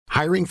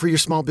Hiring for your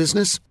small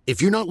business?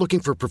 If you're not looking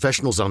for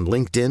professionals on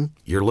LinkedIn,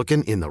 you're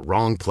looking in the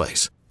wrong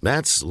place.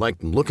 That's like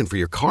looking for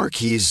your car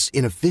keys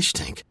in a fish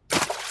tank.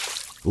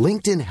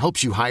 LinkedIn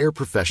helps you hire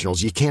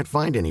professionals you can't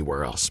find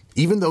anywhere else,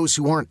 even those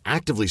who aren't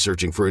actively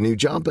searching for a new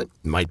job but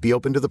might be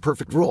open to the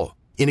perfect role.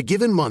 In a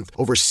given month,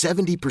 over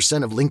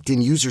 70% of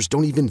LinkedIn users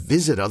don't even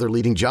visit other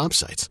leading job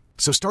sites.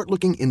 So start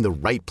looking in the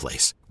right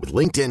place. With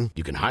LinkedIn,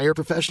 you can hire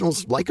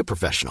professionals like a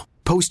professional.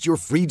 Post your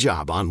free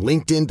job on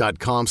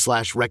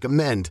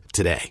linkedin.com/recommend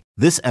today.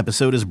 This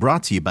episode is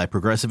brought to you by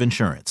Progressive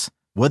Insurance.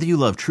 Whether you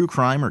love true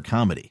crime or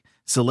comedy,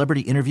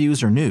 celebrity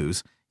interviews or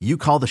news, you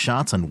call the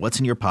shots on what's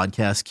in your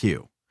podcast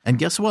queue. And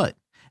guess what?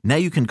 Now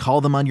you can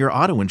call them on your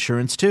auto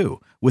insurance too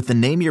with the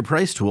Name Your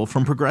Price tool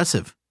from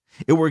Progressive.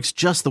 It works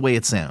just the way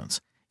it sounds.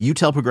 You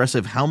tell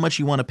Progressive how much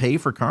you want to pay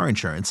for car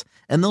insurance,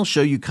 and they'll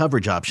show you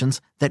coverage options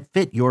that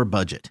fit your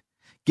budget.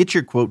 Get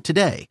your quote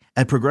today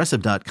at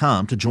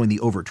Progressive.com to join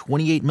the over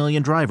 28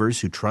 million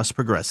drivers who trust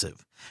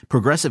Progressive.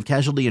 Progressive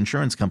Casualty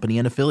Insurance Company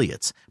and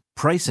Affiliates.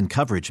 Price and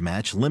coverage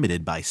match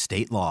limited by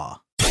state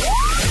law.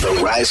 The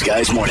Rise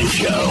Guys Morning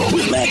Show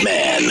with Matt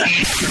Man, 9,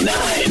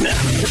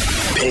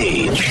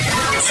 Paige,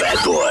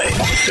 Fat Boy.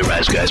 The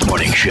Rise Guys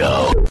Morning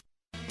Show.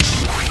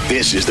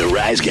 This is the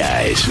Rise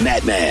Guys,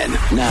 Matt Man,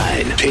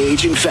 9,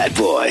 Paige, and Fat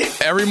Boy.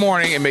 Every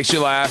morning it makes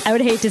you laugh. I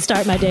would hate to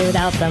start my day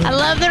without them. I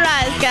love the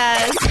Rise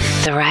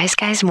Guys. The Rise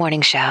Guys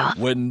Morning Show.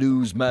 When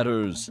news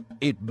matters,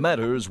 it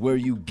matters where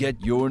you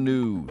get your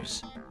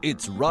news.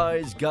 It's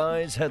Rise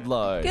Guys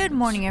Headlines. Good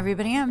morning,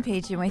 everybody. I'm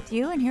Paige with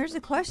you, and here's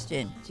the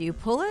question. Do you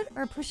pull it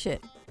or push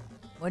it?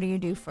 What do you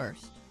do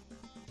first?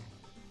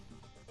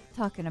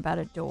 Talking about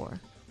a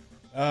door.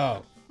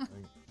 Oh.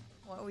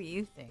 What will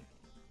you think?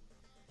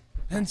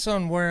 Depends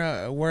on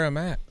where I'm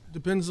at.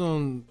 Depends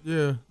on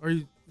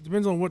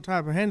depends on what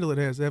type of handle it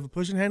has. They have a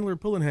pushing handle or a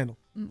pulling handle.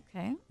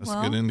 Okay. That's a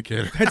good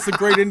indicator. That's a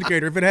great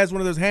indicator. If it has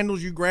one of those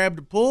handles you grab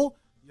to pull,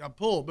 I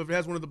pull. But if it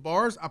has one of the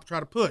bars, I'll try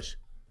to push.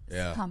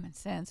 Yeah. Common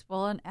sense.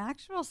 Well, an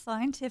actual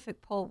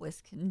scientific poll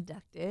was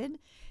conducted,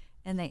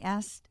 and they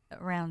asked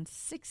around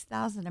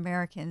 6,000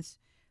 Americans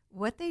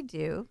what they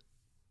do,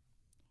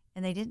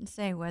 and they didn't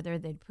say whether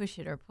they'd push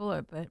it or pull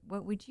it, but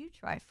what would you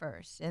try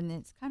first? And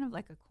it's kind of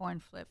like a coin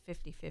flip,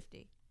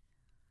 50-50.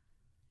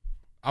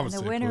 I would say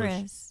the winner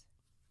push. is,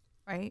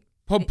 right?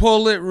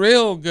 Pull it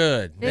real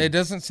good. It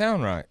doesn't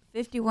sound right.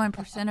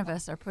 51% of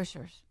us are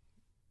pushers.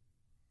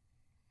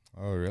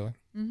 Oh, really?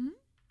 Mm-hmm.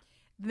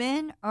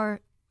 Men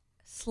are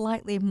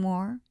slightly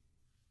more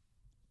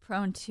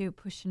prone to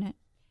pushing it.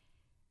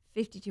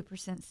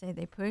 52% say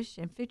they push,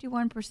 and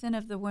 51%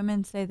 of the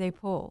women say they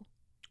pull.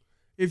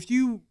 If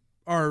you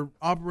are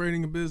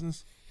operating a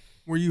business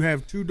where you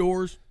have two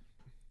doors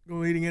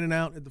going leading in and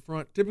out at the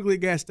front, typically a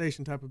gas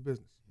station type of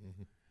business.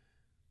 Mm-hmm.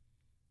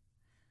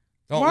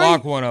 Don't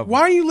lock one of them.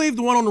 Why do you leave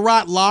the one on the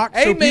right locked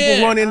so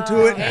people run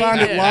into it and find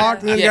it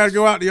locked, and then got to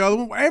go out the other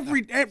one?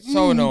 Every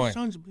so annoying.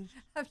 Sons of bitches.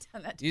 I've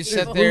done that. You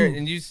sit there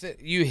and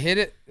you hit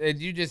it, and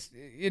you just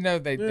they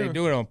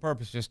do it on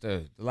purpose just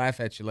to laugh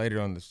at you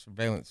later on the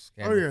surveillance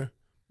camera. Oh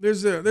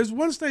yeah, there's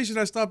one station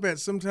I stop at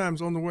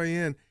sometimes on the way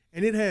in,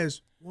 and it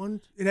has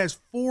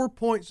 4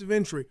 points of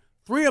entry.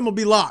 3 of them will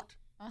be locked.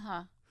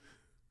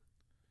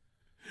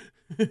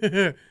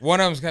 One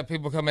of them's got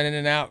people coming in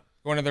and out,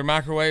 going to their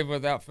microwave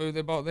without food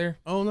they bought there.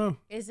 Oh no!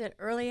 Is it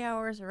early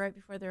hours or right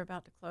before they're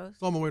about to close?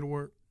 It's on my way to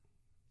work.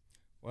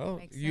 Well,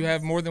 Makes you sense.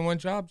 have more than one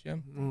job,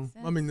 Jim.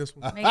 I mean this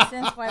one. Makes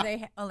sense why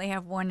they only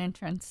have one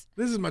entrance.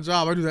 This is my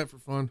job. I do that for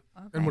fun.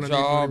 Okay. And when I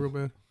need money real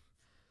bad.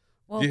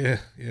 Well, Yeah.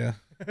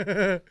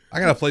 I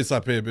got a place I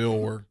pay a bill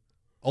where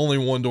only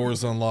one door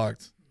is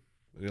unlocked.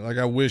 Like,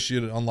 I wish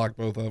you'd unlock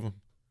both of them.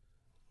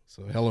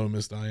 So, hello,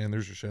 Miss Diane.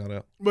 There's your shout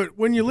out. But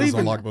when you leave,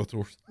 unlock both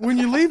doors. When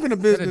you leave in a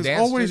business,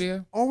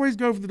 studio? always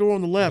go for the door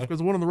on the left because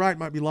the one on the right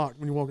might be locked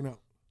when you're walking out.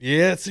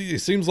 Yeah,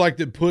 it seems like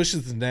that push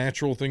is the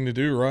natural thing to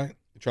do, right?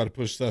 You try to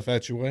push stuff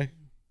at your way,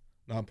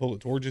 not pull it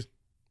towards you.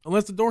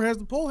 Unless the door has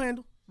the pull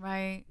handle.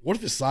 right. What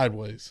if it's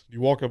sideways?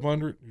 You walk up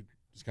under it, you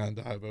just kind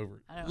of dive over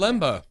it.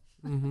 Limbo.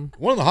 Mm-hmm.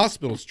 One in the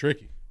hospital is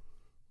tricky. You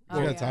Oh,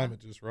 got to yeah. time it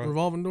just right.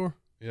 Revolving door.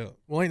 Yeah.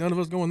 Well, ain't none of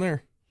us going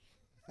there.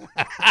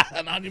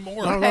 Not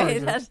anymore. Hey,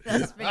 that's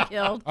been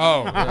killed.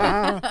 Oh,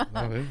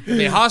 yeah.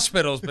 The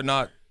hospitals, but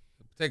not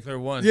the particular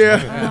ones.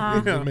 Yeah.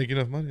 Didn't make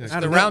enough money. It's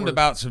the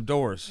roundabouts of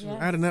doors. Yeah.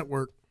 Out of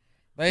network.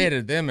 They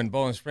added them in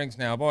Bowling Springs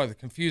now. Boy, the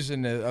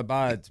confusing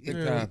abides big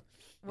Yeah. time.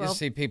 Well- You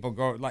see people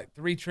go like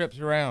 3 trips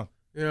around.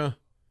 Yeah.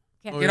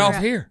 Can't Get figure off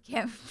out- here.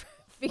 Can't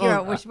figure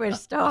out which way to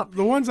stop.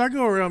 The ones I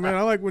go around, man,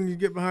 I like when you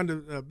get behind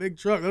a big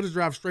truck, they'll just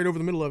drive straight over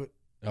the middle of it.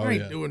 Oh, I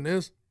ain't yeah. doing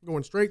this. I'm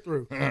going straight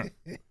through.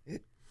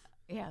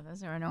 Yeah,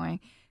 those are annoying.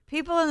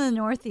 People in the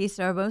Northeast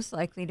are most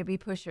likely to be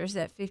pushers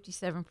at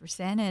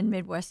 57%, and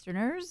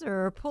Midwesterners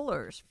are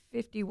pullers,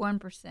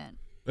 51%.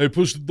 Hey,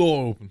 push the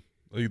door open.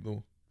 How you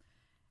doing?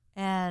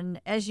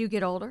 And as you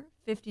get older,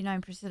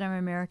 59% of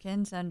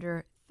Americans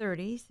under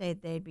 30 say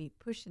they'd be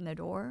pushing the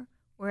door,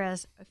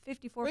 whereas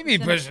 54%. We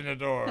be pushing the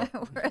door.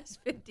 Whereas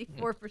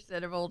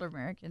 54% of older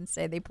Americans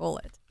say they pull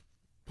it.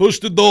 Push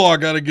the door. I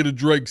got to get a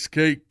Drake's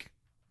cake.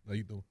 How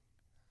you doing?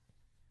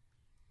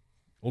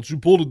 Don't you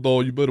pull the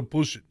door, you better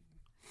push it.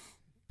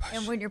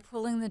 And when you're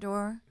pulling the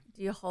door,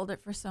 do you hold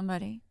it for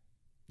somebody?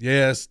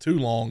 Yeah, it's too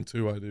long,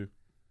 too, I do.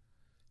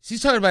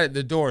 She's talking about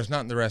the doors,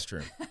 not in the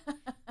restroom.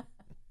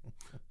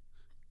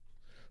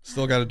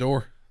 Still got a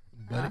door,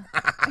 buddy.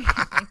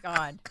 Thank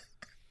God.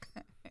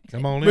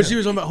 Come on in. But she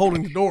was talking about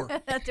holding the door.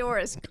 That door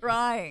is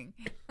crying.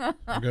 You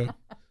gonna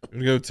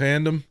go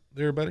tandem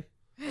there, buddy?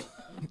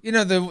 You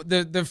know,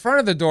 the front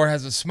of the door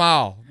has a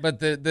smile, but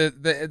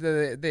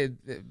the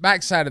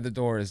back side of the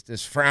door is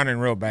just frowning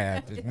real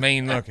bad, just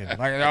mean looking.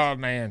 Like, oh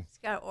man, It's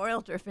got oil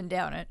dripping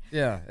down it.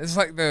 yeah, it's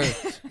like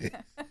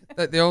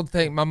the old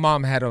thing my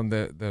mom had on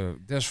the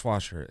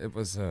dishwasher. It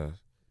was a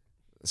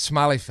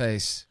smiley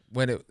face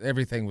when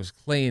everything was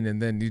clean,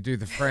 and then you do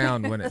the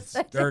frown when it's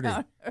dirty.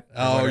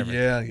 Oh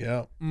yeah.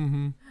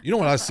 Mm-hmm. You know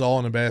what I saw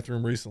in the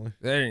bathroom recently?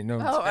 There ain't no.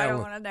 I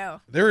don't want to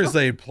know. There is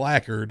a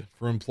placard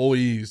for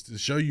employees to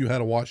show you how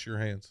to wash your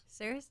hands.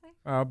 Seriously?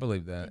 Oh, I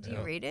believe that. Did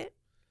you read it?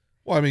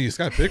 Well, I mean, it's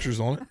got pictures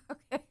on it.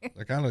 Okay.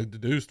 I kind of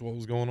deduced what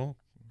was going on.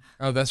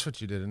 Oh, that's what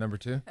you did at number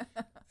 2.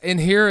 In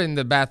here in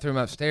the bathroom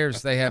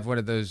upstairs, they have one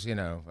of those,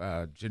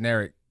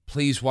 generic.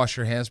 Please wash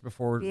your hands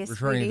before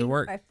returning to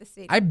work.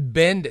 I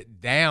bend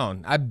it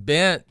down. I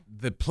bent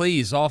the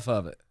please off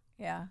of it.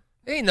 Yeah.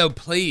 There ain't no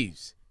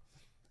please.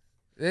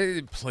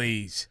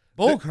 Please.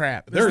 Bull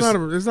crap.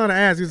 It's not an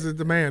ask, it's a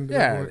demand.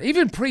 Yeah,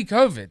 even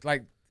pre-COVID.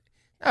 Like,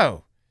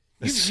 no.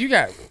 You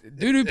got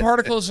doo-doo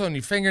particles on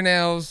your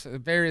fingernails,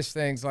 various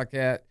things like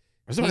that.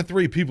 There's only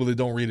 3 people that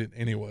don't read it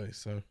anyway,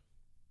 so.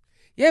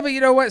 Yeah, but you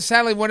know what?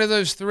 Sadly, one of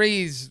those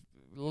 3s...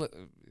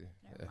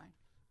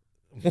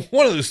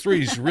 One of those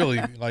 3s really,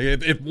 like,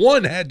 if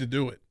one had to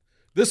do it,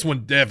 this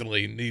one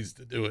definitely needs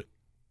to do it.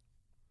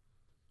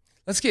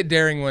 Let's get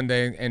daring one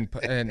day and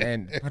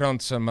put on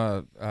some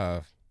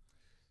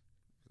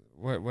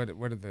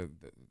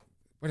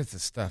what is the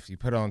stuff you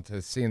put on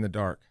to see in the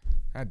dark?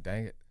 God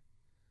dang it!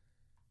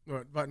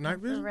 What, about night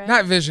vision?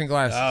 Night vision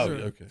glasses. Oh,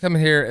 okay. Come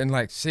in here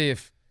and see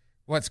if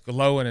what's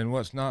glowing and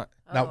what's not.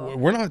 Now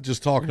we're not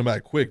just talking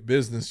about quick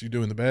business you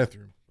do in the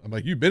bathroom. I'm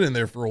like, you've been in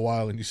there for a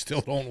while and you still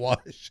don't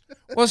wash.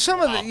 Well,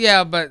 some of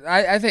but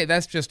I think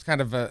that's just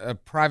kind of a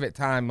private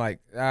time. Like,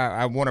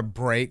 I want to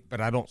break, but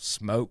I don't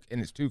smoke,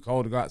 and it's too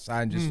cold to go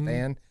outside and just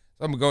stand.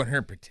 So I'm going to go in here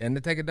and pretend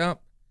to take a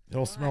dump. It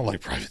don't smell like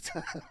private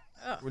time.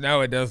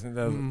 No, it doesn't.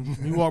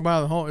 You walk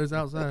by the hall, it's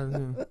outside.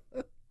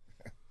 Yeah.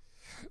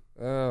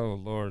 Oh,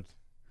 Lord.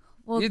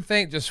 Well, you'd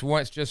think just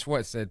once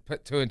said,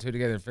 put 2 and 2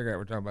 together and figure out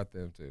we're talking about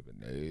them too, but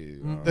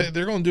no.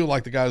 They're going to do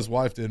like the guy's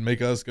wife did,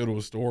 make us go to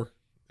a store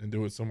and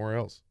do it somewhere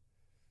else.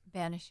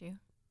 Banish you.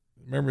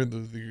 Remember the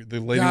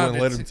lady wouldn't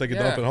let him take a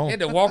dump at home? You had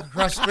to walk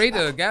across the street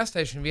to the gas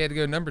station if you had to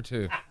go number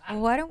 2.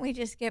 Well, why don't we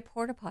just get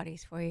porta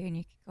potties for you and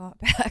you can go out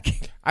back?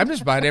 I'm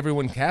just buying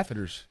everyone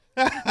catheters.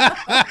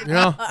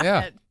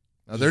 Yeah.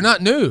 No, they're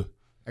not new.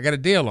 I got a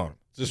deal on them.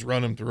 Just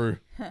run them through.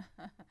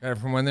 Got it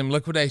from one of them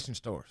liquidation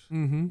stores.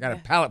 Mm-hmm. Got a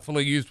pallet full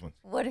of used ones.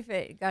 What if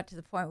it got to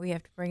the point where you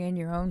have to bring in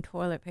your own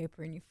toilet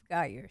paper and you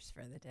forgot yours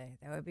for the day?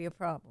 That would be a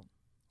problem.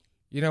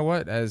 You know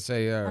what? As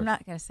I'm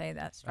not going to say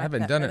that. I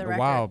haven't done it in a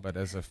while, but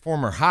as a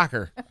former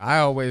hiker, I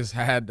always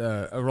had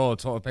a roll of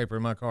toilet paper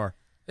in my car.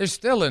 It's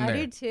still in there.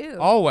 I do too.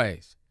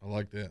 Always. I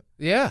like that.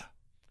 Yeah.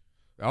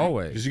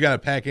 Always. Because you got to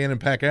pack in and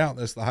pack out.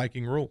 That's the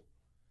hiking rule.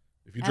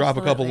 If you drop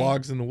a couple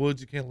logs in the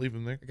woods, you can't leave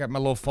them there. I got my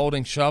little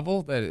folding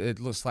shovel that it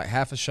looks like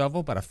half a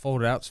shovel, but I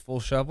fold it out, it's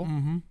full shovel.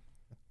 Mm-hmm.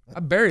 I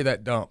bury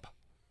that dump.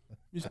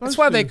 That's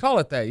why they call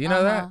it that. You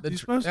know that? You're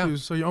supposed to,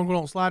 so your uncle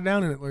don't slide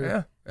down in it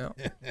later. Yeah.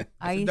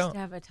 I used to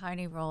have a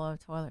tiny roll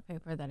of toilet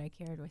paper that I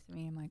carried with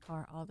me in my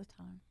car all the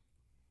time.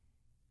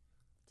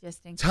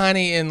 Just in case.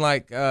 Tiny in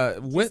like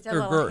width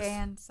or girth?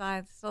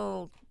 Hand-sized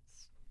sold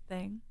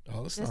thing.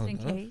 Oh, that's just not in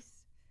enough. case.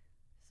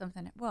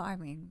 Something. Well, I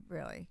mean,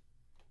 really.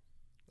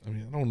 I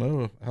mean, I don't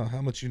know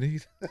how much you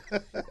need.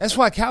 That's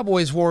why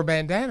cowboys wore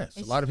bandanas.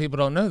 A lot of people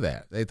don't know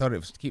that. They thought it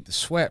was to keep the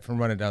sweat from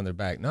running down their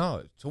back. No,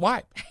 it's to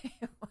wipe.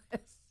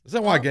 Is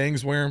that why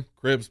gangs wear them?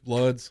 Cribs,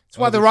 Bloods? That's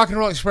why the Rock and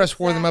Roll Express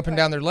wore them up and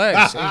down their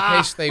legs in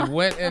case they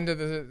went into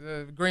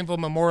the Greenville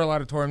Memorial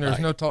Auditorium. There was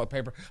no toilet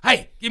paper.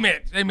 Hey, give me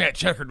that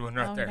checkered one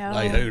right there. No.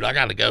 Hey, dude, I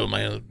got to go,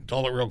 man.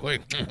 Toilet real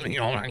quick. You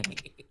know, I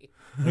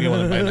get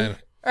one of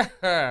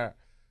the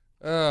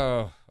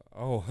bandana.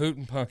 Hoot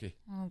and Punky.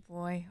 Oh,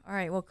 boy. All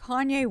right. Well,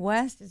 Kanye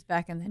West is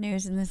back in the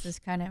news, and this is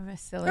kind of a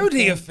silly Who do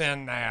you thing.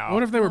 offend now?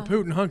 What if they were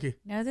Poot and Hunky?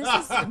 No,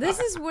 this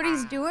is what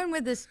he's doing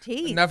with his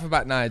teeth. Enough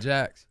about Nia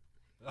Jax.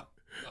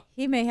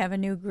 He may have a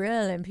new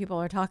grill, and people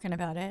are talking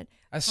about it.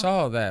 I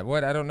saw that.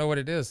 What? I don't know what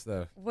it is,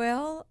 though.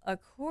 Well,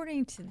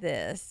 according to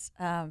this,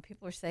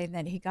 people are saying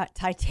that he got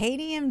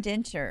titanium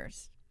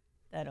dentures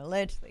that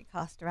allegedly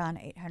cost around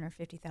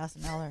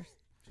 $850,000.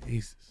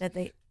 Jesus. That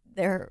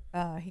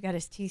he got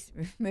his teeth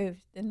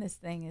removed, and this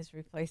thing has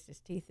replaced his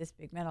teeth, this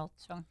big metal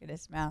chunk in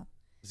his mouth.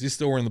 Is he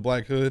still wearing the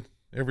black hood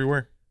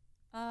everywhere?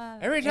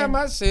 Every time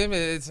I see him,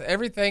 it's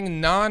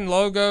everything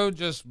non-logo,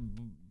 just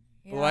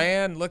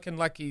bland, looking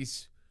like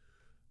he's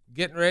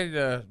getting ready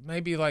to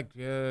maybe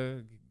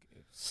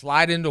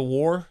slide into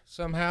war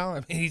somehow.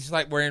 I mean, he's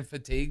like wearing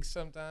fatigues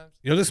sometimes.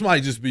 You know, this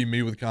might just be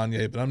me with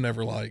Kanye, but I'm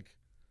never like,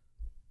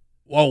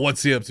 well,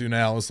 what's he up to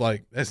now? It's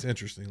like, that's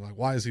interesting. Like,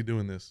 why is he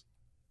doing this?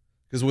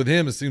 Because with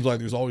him, it seems like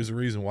there's always a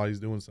reason why he's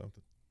doing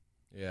something.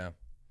 Yeah.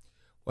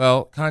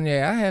 Well,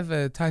 Kanye, I have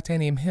a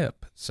titanium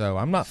hip, so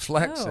I'm not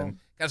flexing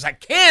because I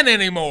can't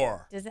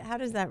anymore. How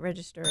does that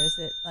register? Is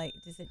it like,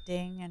 does it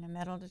ding and a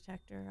metal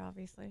detector,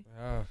 obviously?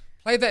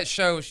 Play that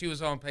show she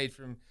was on Paige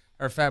from,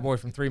 or Fat Boy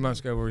from 3 months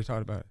ago where we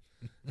talked about it.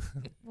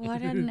 Well, I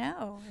didn't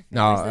know. If it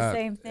No, was the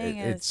same thing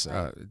it's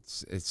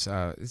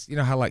you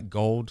know how like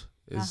gold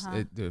is,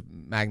 the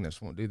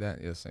magnets won't do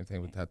that. Yeah, the same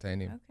thing with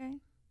titanium. Okay.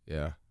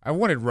 Yeah. I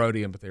wanted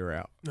rhodium, but they were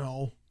out.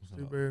 No,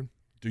 too bad.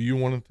 Do you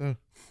want it though?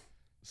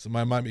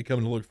 Somebody might be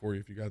coming to look for you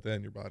if you got that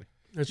in your body.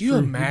 That's you true.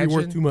 imagine? It'd be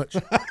worth too much.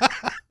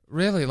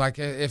 Really? Like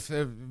if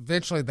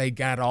eventually they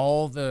got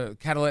all the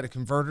catalytic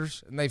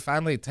converters and they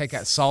finally take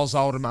out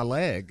Sawzall to my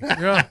leg.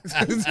 Yeah.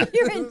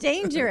 You're in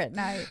danger at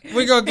night.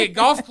 We're going to get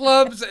golf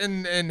clubs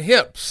and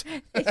hips.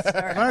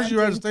 Why did you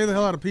rather stay the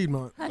hell out of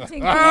Piedmont?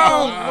 Hunting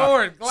Oh,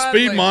 Lord.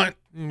 Gladly. Speedmont.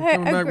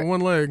 Coming back with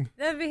one leg.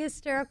 That'd be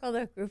hysterical.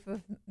 The group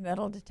of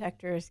metal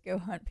detectors go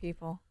hunt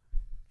people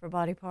for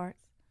body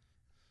parts.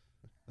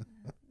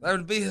 That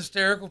would be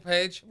hysterical,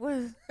 Paige.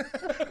 What?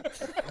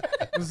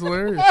 It's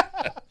hilarious.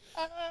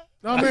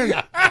 No, man.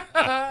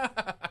 Have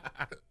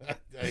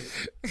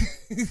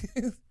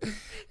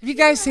you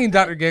guys seen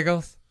Dr.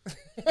 Giggles?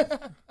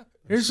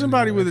 Here's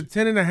somebody with a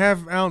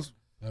 10.5 ounce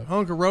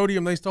hunk of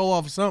rhodium they stole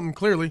off of something,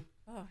 clearly.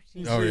 Oh,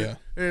 Oh, yeah.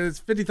 And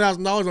it's $50,000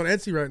 on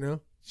Etsy right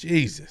now.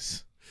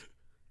 Jesus.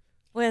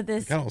 Well,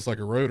 this Kind of looks like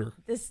a rotor.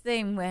 this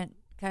thing went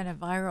kind of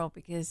viral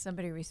because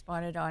somebody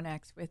responded on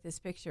X with this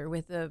picture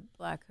with the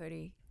black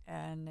hoodie,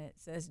 and it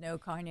says, no,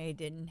 Kanye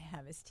didn't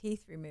have his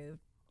teeth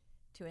removed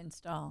to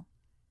install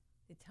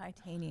the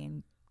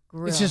titanium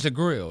grill. It's just a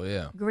grill,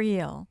 yeah.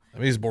 Grill. I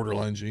mean, he's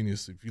borderline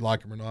genius. If you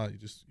like him or not, you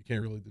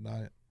can't really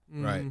deny it.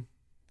 Right.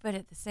 But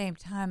at the same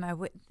time, I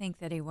wouldn't think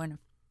that he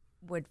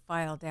would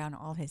file down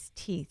all his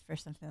teeth for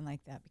something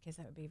like that because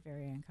that would be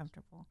very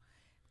uncomfortable.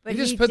 But He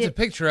just put the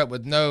picture up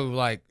with no,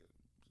 like,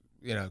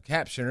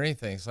 caption or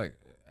anything. It's like,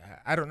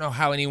 I don't know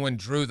how anyone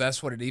drew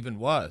that's what it even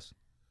was.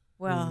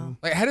 Well,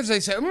 Like, how does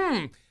they say,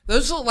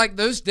 those look like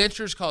those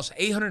dentures cost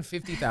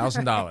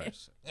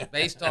 $850,000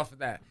 based off of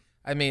that.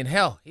 I mean,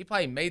 hell, he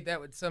probably made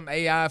that with some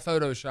AI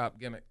Photoshop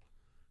gimmick.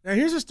 Now,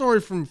 here's a story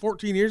from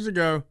 14 years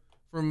ago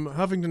from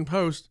Huffington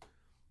Post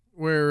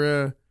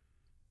where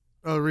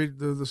I'll read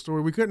the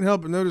story. We couldn't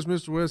help but notice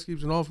Mr. West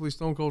keeps an awfully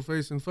stone-cold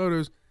face in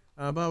photos.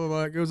 Blah, blah,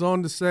 blah. It goes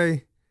on to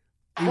say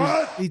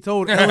he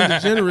told Ellen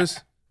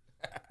DeGeneres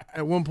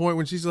at one point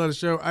when she still had a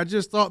show, I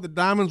just thought that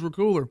diamonds were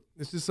cooler.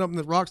 It's just something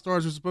that rock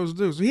stars are supposed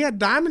to do. So he had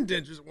diamond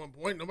dentures at one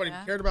point. Nobody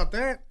cared about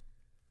that.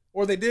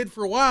 Or they did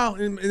for a while,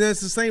 and that's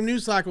the same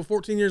news cycle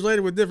 14 years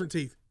later with different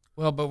teeth.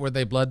 Well, but were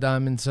they blood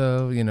diamonds?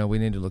 So, we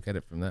need to look at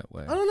it from that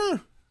way. I don't know.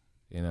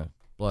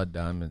 Blood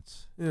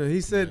diamonds. Yeah, he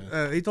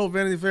said, he told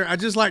Vanity Fair, I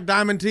just like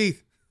diamond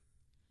teeth.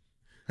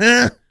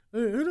 Who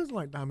doesn't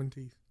like diamond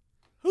teeth?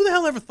 Who the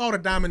hell ever thought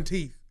of diamond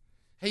teeth?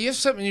 Hey, you have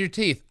something in your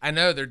teeth. I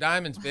know, they're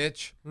diamonds,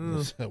 bitch.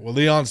 Well,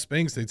 Leon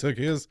Spinks, they took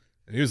his,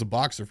 and he was a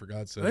boxer, for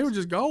God's sake. They were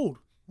just gold.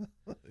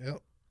 Yep.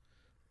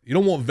 You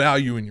don't want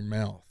value in your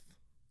mouth.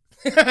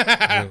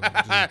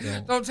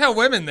 Don't tell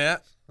women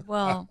that.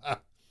 well,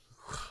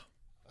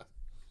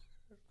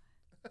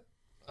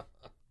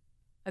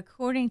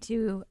 according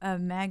to a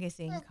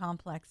magazine,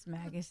 Complex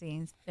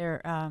Magazines,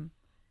 they're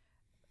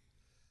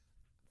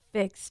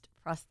fixed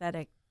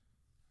prosthetic,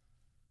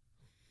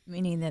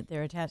 meaning that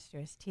they're attached to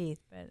his teeth,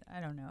 but I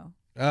don't know.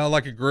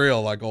 Like a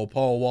grill, like old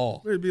Paul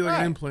Wall. It'd be like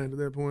an implant at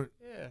that point.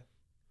 Yeah.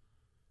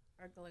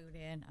 Or glued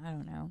in, I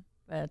don't know.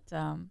 But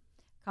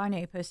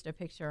Kanye posted a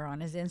picture on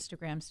his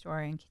Instagram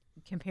story and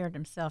compared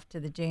himself to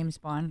the James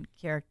Bond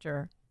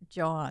character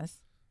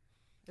Jaws,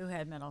 who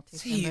had metal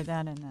teeth. Remember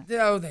that in that?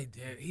 No, they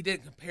did. He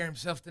didn't compare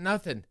himself to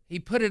nothing. He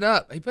put it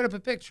up. He put up a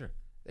picture.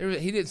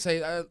 He didn't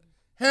say,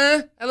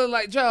 huh? I look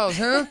like Jaws,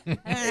 huh?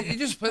 He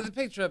just put the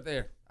picture up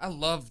there. I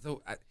love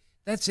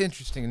that's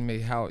interesting to me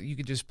how you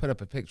could just put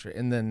up a picture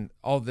and then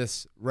all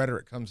this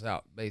rhetoric comes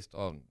out based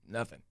on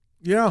nothing.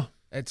 Yeah.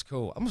 That's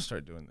cool. I'm going to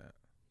start doing that.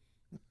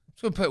 I'm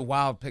just going to put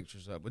wild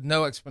pictures up with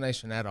no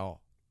explanation at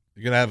all.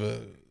 You're going to have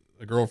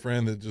a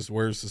girlfriend that just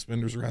wears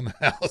suspenders around the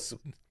house.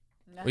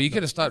 Well, you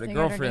could have started a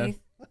girlfriend.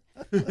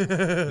 You're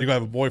going to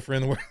have a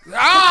boyfriend that wears...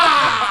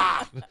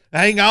 Ah!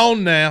 Hang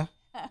on now.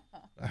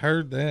 I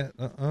heard that.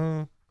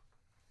 Well,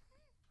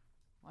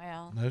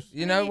 No,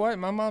 you know what?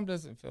 My mom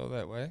doesn't feel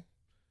that way.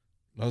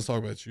 I was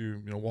talking about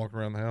you, walking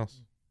around the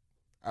house.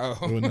 Oh.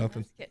 Doing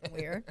nothing. it's getting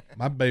weird.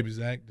 My baby's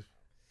active.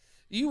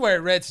 You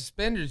wear red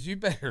suspenders. You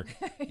better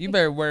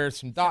wear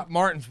some Doc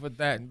Martens with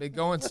that and be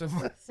going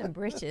somewhere. Some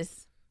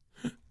breeches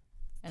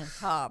and a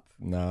top.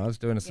 No, I was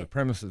doing a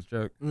supremacist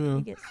joke.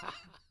 Yeah.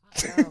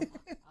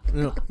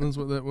 Yeah, that's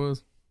what that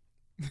was.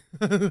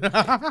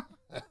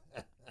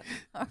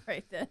 All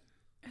right, then.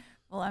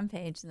 Well, I'm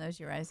Paige, and those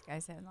are your Rise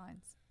Guys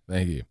headlines.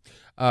 Thank you.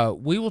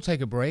 We will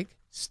take a break.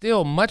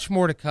 Still much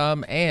more to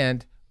come,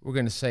 and we're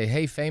going to say,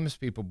 hey, famous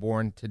people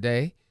born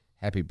today,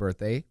 happy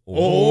birthday.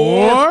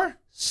 Or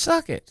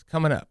suck it.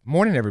 Coming up.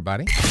 Morning,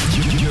 everybody.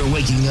 You're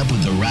waking up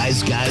with the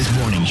Rise Guys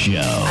Morning Show.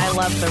 I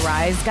love the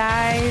Rise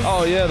Guys.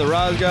 Oh, yeah, the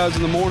Rise Guys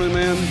in the morning,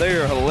 man. They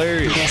are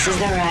hilarious. This is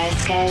the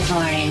Rise Guys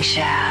Morning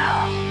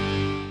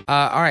Show.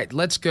 All right,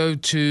 let's go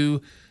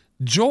to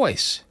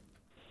Joyce.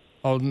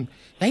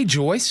 Hey,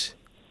 Joyce.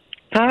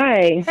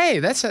 Hi. Hey,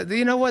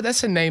 you know what?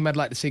 That's a name I'd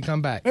like to see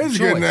come back. That's a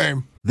good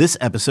name. This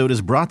episode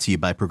is brought to you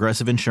by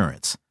Progressive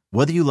Insurance.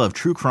 Whether you love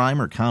true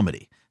crime or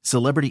comedy,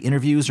 celebrity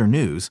interviews or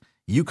news,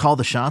 you call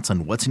the shots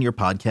on what's in your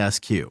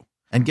podcast queue.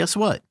 And guess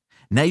what?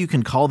 Now you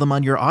can call them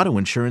on your auto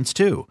insurance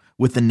too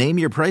with the Name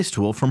Your Price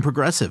tool from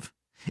Progressive.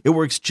 It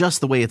works just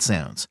the way it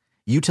sounds.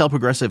 You tell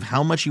Progressive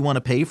how much you want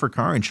to pay for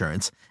car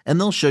insurance, and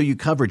they'll show you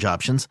coverage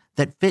options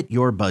that fit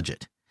your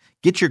budget.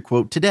 Get your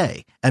quote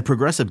today at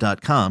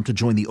Progressive.com to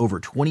join the over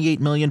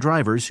 28 million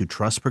drivers who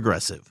trust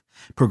Progressive.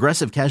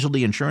 Progressive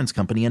Casualty Insurance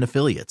Company and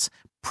Affiliates.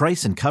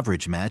 Price and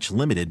coverage match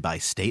limited by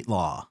state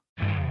law.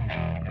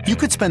 You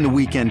could spend the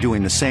weekend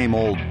doing the same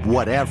old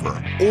whatever,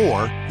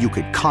 or you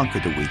could conquer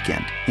the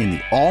weekend in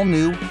the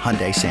all-new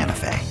Hyundai Santa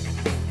Fe.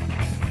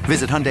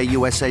 Visit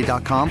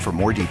HyundaiUSA.com for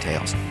more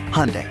details.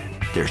 Hyundai,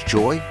 there's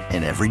joy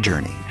in every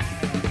journey.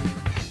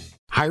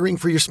 Hiring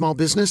for your small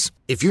business?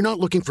 If you're not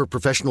looking for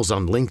professionals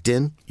on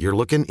LinkedIn, you're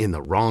looking in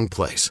the wrong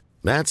place.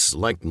 That's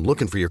like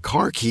looking for your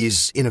car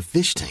keys in a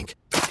fish tank.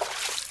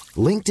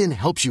 LinkedIn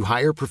helps you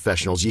hire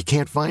professionals you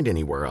can't find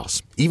anywhere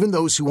else, even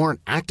those who aren't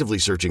actively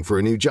searching for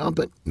a new job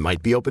but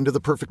might be open to the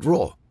perfect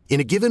role. In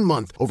a given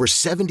month, over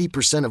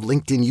 70% of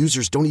LinkedIn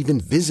users don't even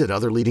visit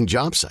other leading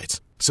job sites.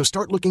 So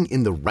start looking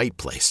in the right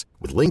place.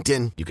 With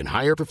LinkedIn, you can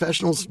hire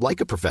professionals like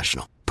a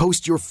professional.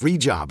 Post your free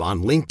job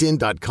on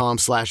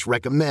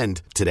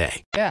linkedin.com/recommend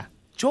today. Yeah,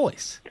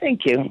 Joyce.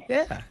 Thank you.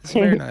 Yeah, it's a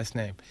very nice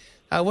name.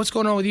 What's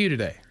going on with you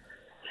today?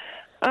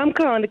 I'm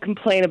calling to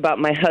complain about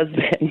my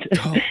husband.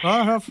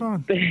 Oh, have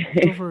fun.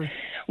 Go for it.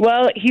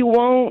 Well, he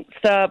won't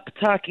stop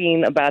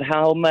talking about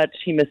how much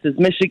he misses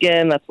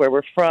Michigan. That's where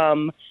we're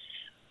from.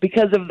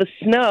 Because of the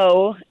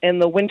snow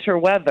and the winter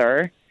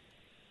weather.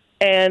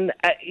 And,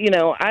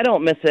 I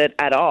don't miss it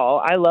at all.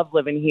 I love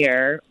living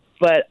here.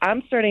 But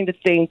I'm starting to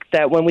think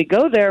that when we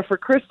go there for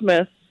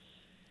Christmas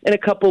in a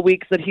couple of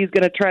weeks, that he's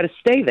going to try to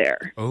stay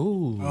there.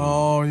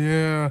 Oh,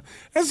 yeah.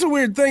 That's a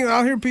weird thing.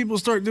 I'll hear people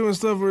start doing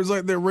stuff where it's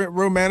like they're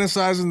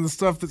romanticizing the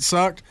stuff that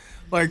sucked.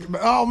 Like,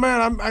 oh,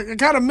 man, I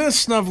kind of miss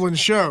Snuffling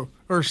Show.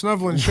 Or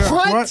Snuffling Show.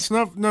 What?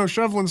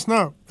 Shoveling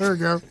Snow. There we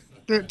go.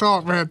 Can't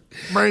talk, man.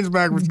 Brain's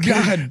backwards.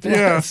 God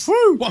bless. Yeah.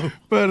 Woo. Whoa.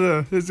 But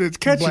it's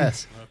catchy.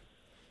 Bless.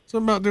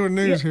 Something about doing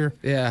news here.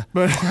 Yeah.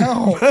 But,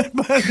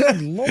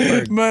 good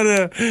Lord.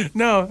 But,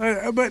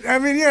 but I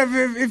mean, yeah,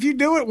 if you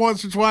do it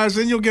once or twice,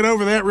 then you'll get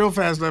over that real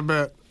fast, I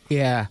bet.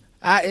 Yeah.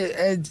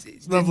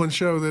 Snuffling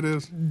Show, that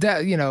is.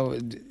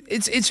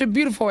 It's a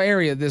beautiful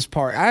area, this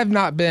part. I have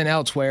not been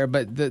elsewhere,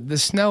 but the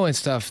snow and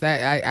stuff,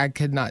 that I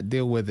could not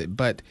deal with it.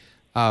 But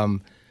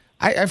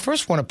I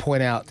first want to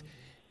point out,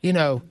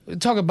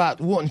 talk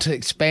about wanting to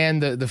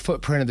expand the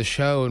footprint of the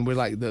show, and we're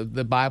like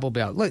the Bible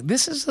Belt. Look,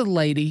 this is a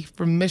lady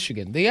from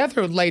Michigan. The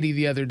other lady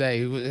the other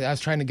day, I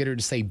was trying to get her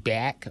to say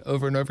back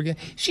over and over again.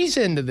 She's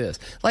into this.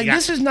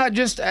 This is not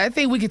just, I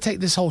think we could take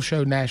this whole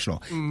show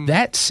national.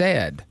 That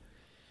said,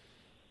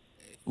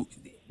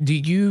 do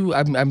you,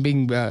 I'm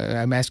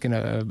asking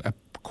a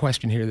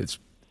question here that's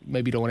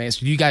maybe you don't want to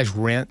answer. Do you guys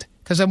rent?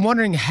 Because I'm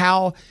wondering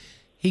how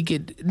he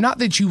could, not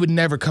that you would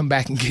never come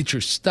back and get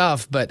your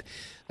stuff, but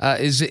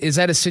is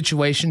that a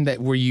situation that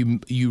where you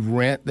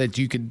rent, that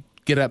you could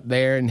get up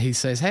there and he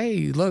says,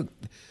 hey, look,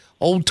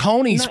 old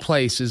Tony's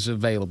place is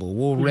available.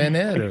 We'll rent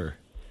it, or?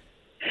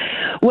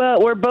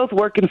 Well, we're both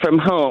working from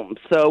home,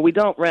 so we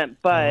don't rent.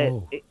 But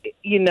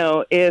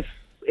if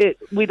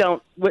we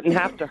wouldn't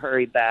have to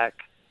hurry back.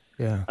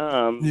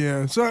 Yeah.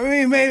 Yeah. So I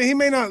mean, maybe he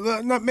may not.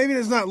 Maybe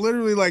it's not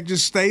literally like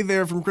just stay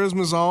there from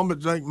Christmas on,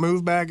 but like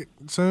move back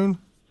soon,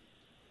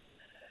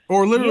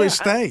 or literally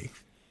stay.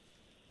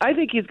 I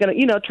think he's going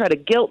to, try to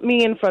guilt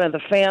me in front of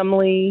the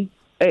family,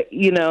 at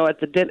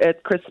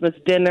Christmas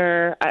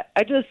dinner.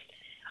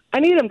 I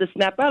need him to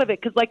snap out of it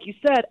because, like you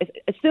said,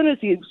 as soon as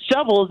he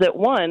shovels it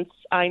once,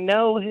 I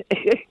know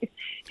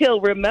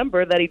he'll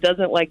remember that he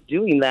doesn't like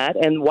doing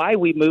that and why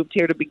we moved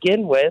here to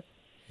begin with.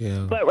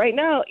 Yeah. But right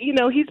now,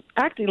 he's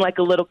acting like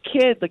a little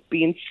kid, like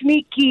being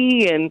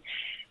sneaky and,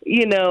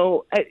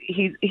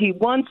 he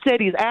wants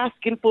it. He's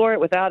asking for it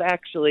without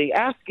actually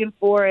asking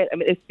for it. I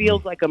mean, it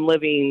feels like I'm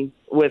living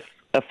with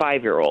a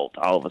 5-year-old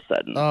all of a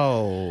sudden.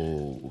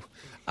 Oh,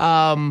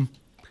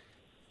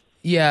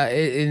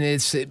 yeah,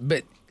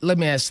 but let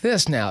me ask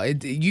this now.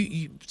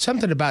 You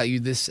something about you,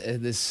 this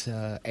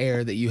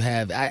air that you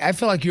have. I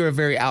feel like you're a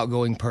very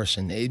outgoing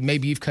person.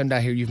 Maybe you've come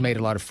down here, you've made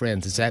a lot of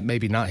friends. Is that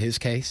maybe not his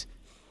case?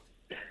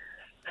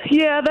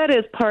 Yeah, that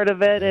is part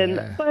of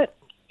it, but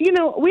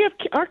we have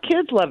our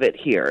kids love it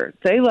here.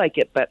 They like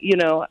it, but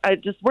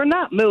we're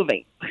not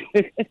moving.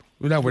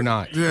 No, we're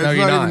not. Yeah, no, it's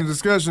you're not not. even a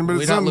discussion, but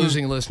we're it's not something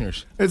losing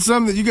listeners. It's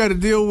something that you got to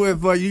deal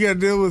with. Like, you got to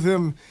deal with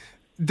him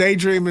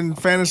daydreaming,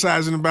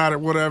 fantasizing about it,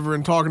 whatever,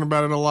 and talking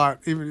about it a lot.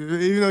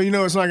 Even though you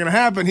know it's not going to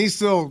happen, he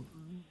still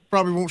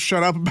probably won't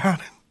shut up about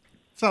it.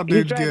 That's how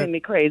dudes He's driving get. me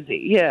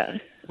crazy. Yeah.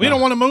 We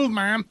don't want to move,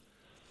 man.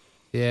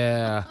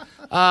 Yeah.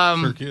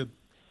 Sure, kid.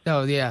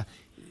 No, yeah.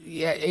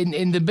 Yeah,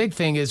 and the big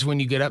thing is when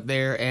you get up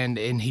there and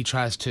he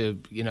tries to,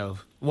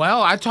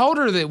 well, I told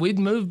her that we'd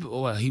move.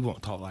 Well, he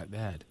won't talk like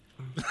that.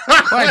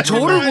 Well, I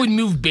told her we'd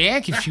move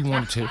back if she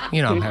wanted to.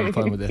 I'm having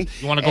fun with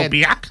this. You want to go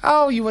back?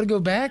 Oh, you want to go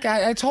back?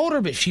 I told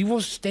her, but she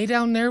will stay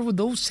down there with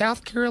those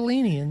South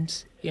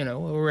Carolinians,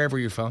 or wherever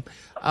you're from.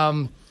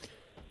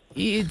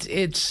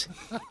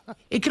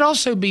 It could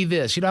also be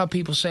this. You know how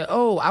people say,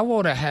 "Oh, I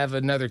want to have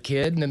another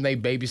kid," and then they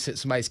babysit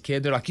somebody's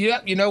kid. They're like,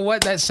 "Yep, you know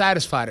what? That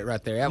satisfied it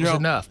right there. That was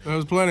enough." That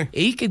was plenty.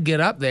 He could get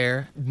up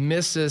there,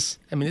 miss this.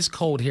 I mean, it's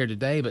cold here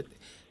today, but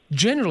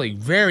generally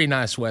very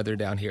nice weather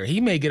down here. He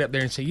may get up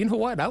there and say, "You know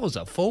what? I was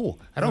a fool.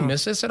 I don't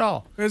miss this at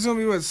all." It's gonna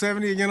be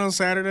 70 again on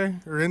Saturday,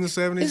 or in the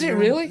 70s. Is it again?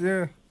 really?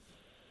 Yeah.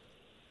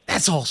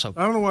 That's awesome.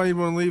 I don't know why you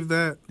want to leave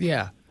that.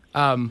 Yeah.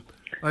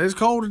 It's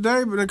cold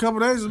today, but in a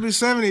couple of days it'll be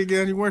 70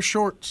 again. You wear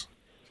shorts.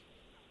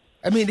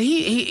 I mean,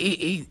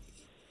 he's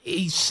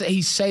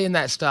saying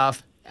that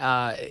stuff.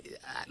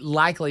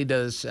 Likely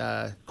does.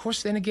 Of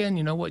course, then again,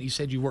 you know what? You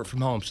said you work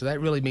from home, so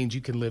that really means you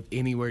can live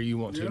anywhere you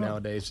want to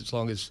nowadays, as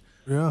long as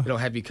they don't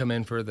have you come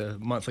in for the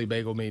monthly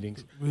bagel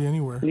meetings. Be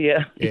anywhere.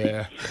 Yeah.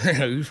 Yeah.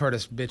 You've heard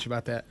us bitch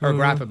about that, or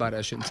gripe about it.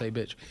 I shouldn't say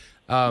bitch.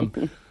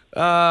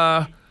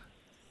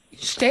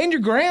 Stand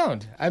your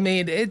ground. I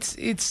mean,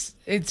 it's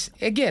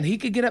again, he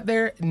could get up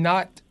there,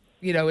 not,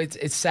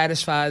 it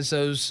satisfies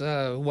those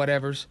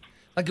whatevers.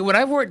 Like when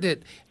I worked at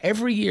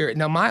every year,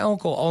 now my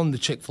uncle owned the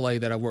Chick-fil-A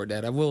that I worked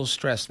at. I will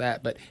stress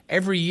that, but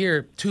every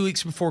year, 2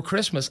 weeks before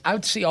Christmas, I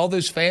would see all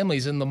those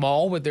families in the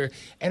mall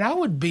and I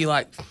would be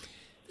like,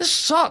 this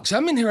sucks.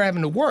 I'm in here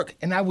having to work,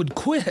 and I would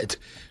quit.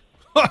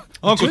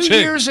 Uncle 2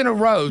 Chick. years in a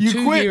row.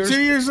 You quit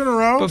 2 years in a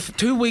row?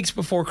 2 weeks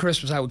before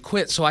Christmas, I would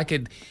quit so I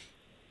could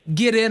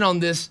get in on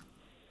this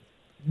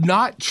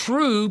not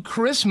true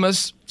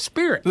Christmas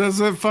spirit. That's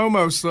that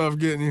FOMO stuff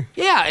getting you.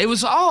 Yeah, it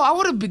was, I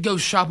want to go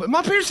shopping.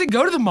 My parents didn't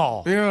go to the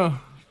mall. Yeah.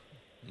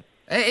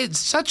 It's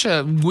such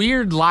a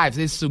weird life.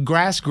 It's the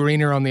grass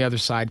greener on the other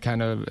side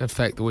kind of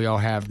effect that we all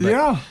have.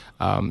 But,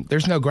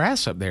 there's no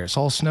grass up there. It's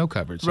all snow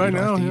covered, so right you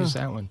don't now, have to use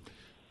that one.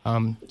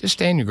 Just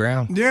stand your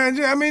ground. Yeah,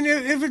 I mean,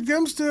 if it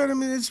comes to it, I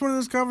mean, it's one of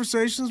those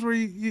conversations where,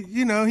 he's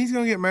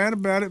going to get mad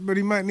about it, but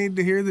he might need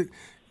to hear that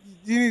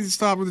you need to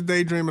stop with the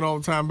daydreaming all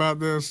the time about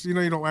this. You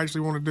don't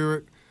actually want to do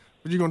it,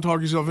 but you're going to talk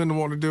yourself into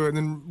wanting to do it and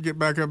then get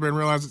back up there and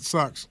realize it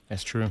sucks.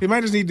 That's true. He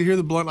might just need to hear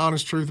the blunt,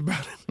 honest truth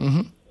about it.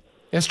 Mm-hmm.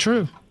 That's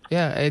true.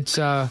 Yeah, it's.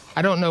 I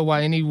don't know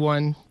why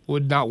anyone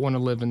would not want to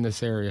live in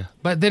this area.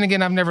 But then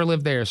again, I've never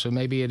lived there, so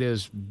maybe it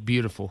is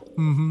beautiful.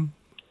 Mm-hmm.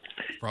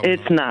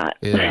 It's not.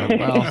 Yeah,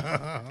 well,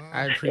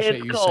 I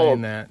appreciate you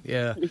saying that.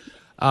 Yeah.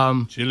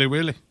 Chilly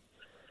Willy.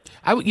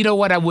 You know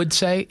what I would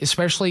say,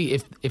 especially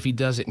if he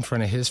does it in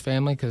front of his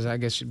family, because I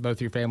guess both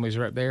your families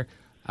are up there,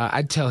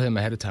 I'd tell him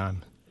ahead of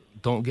time,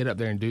 don't get up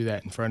there and do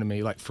that in front of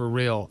me. Like, for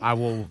real,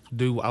 I'll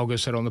go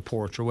sit on the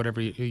porch or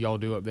whatever y'all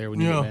do up there when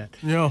you get mad.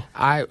 Yeah.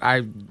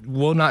 I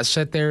will not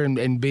sit there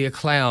and be a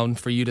clown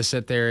for you to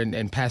sit there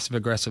and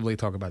passive-aggressively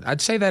talk about it.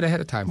 I'd say that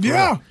ahead of time.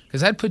 Yeah.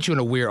 Because that'd put you in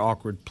a weird,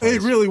 awkward place.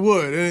 It really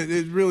would. And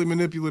it's really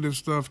manipulative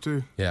stuff,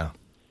 too. Yeah.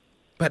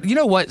 But you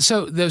know what?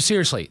 So, though,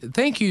 seriously,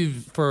 thank you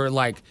for,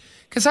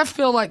 because I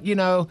feel like,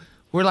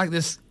 we're like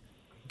this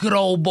good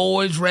old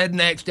boys,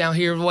 rednecks down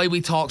here, the way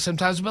we talk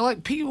sometimes.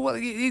 But, people,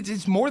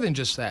 it's more than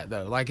just that,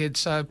 though.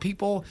 It's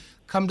people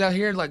come down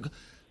here like,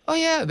 oh,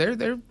 yeah,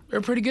 they're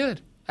pretty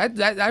good. I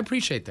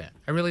appreciate that.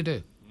 I really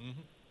do.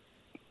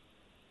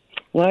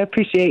 Well, I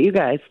appreciate you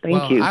guys.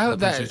 Thank you.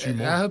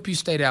 I hope you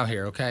stay down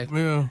here, okay?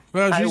 Yeah.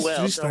 Well, I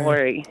will. Don't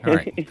worry. All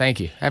right. Thank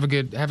you. Have a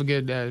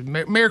good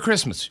Merry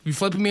Christmas. You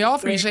flipping me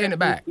off or are you saying it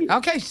back?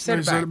 Okay, set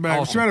it back.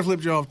 Awesome. Trying to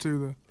flip you off, too,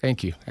 though.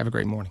 Thank you. Have a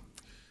great morning.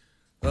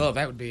 Oh,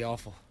 that would be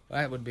awful.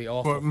 That would be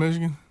awful. What,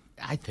 Michigan?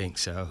 I think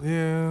so.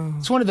 Yeah.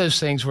 It's one of those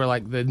things where,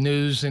 the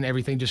news and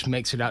everything just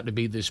makes it out to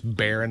be this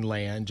barren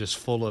land, just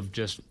full of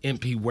just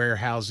empty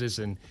warehouses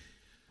and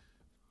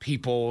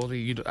people.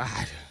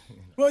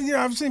 Well,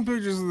 yeah, I've seen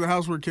pictures of the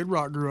house where Kid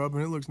Rock grew up,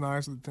 and it looks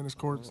nice with tennis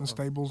courts and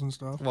stables and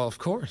stuff. Well, of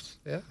course.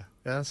 Yeah,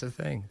 that's the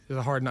thing. It was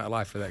a hard night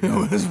life for that guy.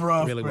 It was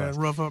rough, really man. Was.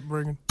 Rough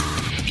upbringing.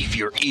 If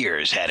your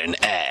ears had an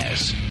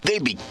ass,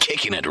 they'd be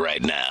kicking it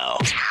right now.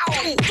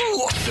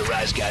 The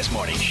Rise Guys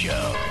Morning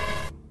Show.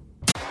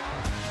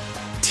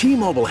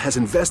 T-Mobile has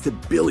invested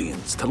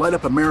billions to light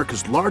up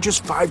America's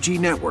largest 5G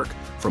network,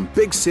 from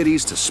big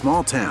cities to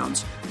small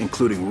towns,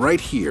 including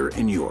right here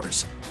in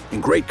yours.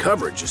 And great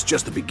coverage is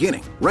just the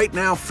beginning. Right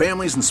now,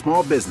 families and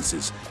small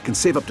businesses can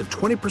save up to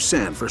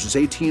 20% versus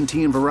AT&T and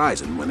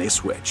Verizon when they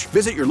switch.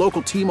 Visit your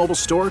local T-Mobile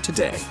store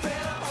today.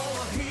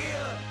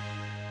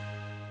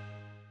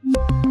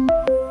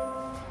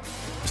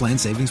 Plan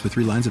savings with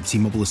 3 lines of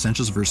T-Mobile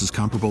Essentials versus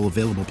comparable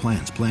available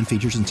plans. Plan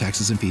features and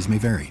taxes and fees may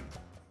vary.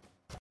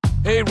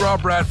 Hey,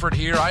 Rob Bradford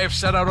here. I have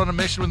set out on a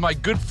mission with my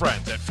good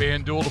friends at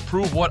FanDuel to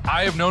prove what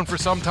I have known for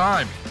some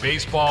time.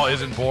 Baseball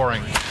isn't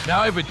boring.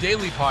 Now I have a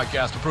daily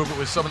podcast to prove it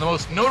with some of the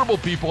most notable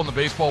people in the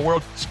baseball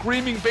world,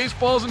 screaming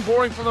baseball isn't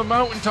boring from the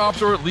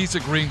mountaintops, or at least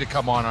agreeing to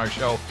come on our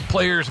show.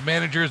 Players,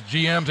 managers,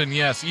 GMs, and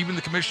yes, even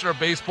the commissioner of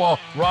baseball,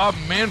 Rob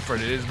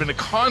Manfred. It has been a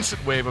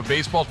constant wave of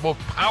baseball's most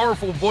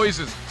powerful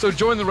voices. So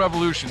join the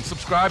revolution.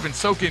 Subscribe and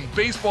soak in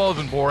Baseball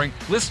Isn't Boring.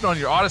 Listen on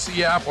your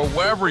Odyssey app or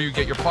wherever you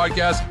get your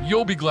podcasts.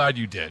 You'll be glad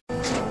you did.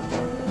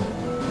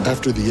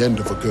 After the end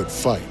of a good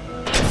fight,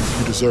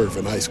 you deserve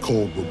an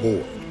ice-cold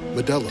reward.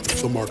 Modelo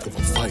is the mark of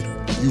a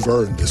fighter. You've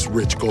earned this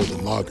rich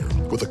golden lager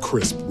with a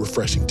crisp,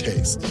 refreshing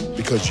taste.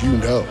 Because you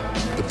know,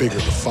 the bigger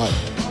the fight,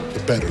 the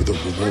better the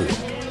reward.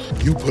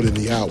 You put in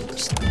the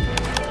hours,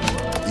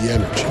 the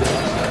energy,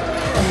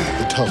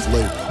 the tough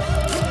labor.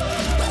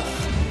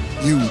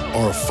 You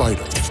are a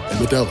fighter, and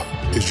Modelo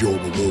is your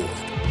reward.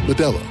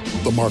 Modelo,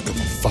 the mark of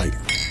a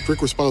fighter.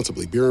 Drink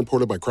responsibly. Beer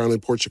imported by Crown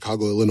Imports,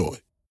 Chicago, Illinois.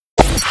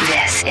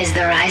 This is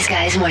the Rise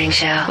Guys Morning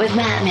Show with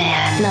Matt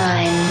Man,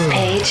 9,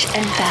 Paige,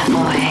 and Fat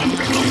Boy.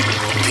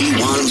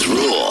 P1's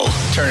Rule.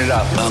 Turn it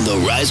up on the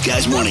Rise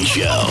Guys Morning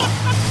Show.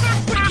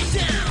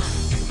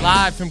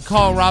 Live from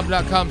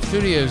callrob.com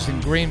studios in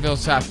Greenville,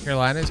 South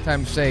Carolina. It's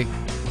time to say,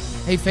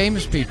 hey,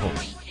 famous people.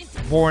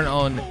 Born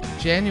on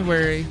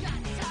January,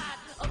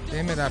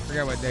 damn it, I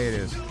forgot what day it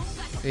is.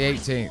 The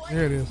 18th.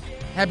 Here it is.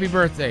 Happy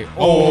birthday.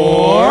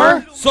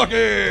 Or suck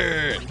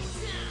it.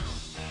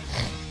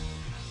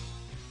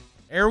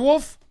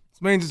 Airwolf?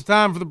 This means it's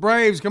time for the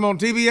Braves come on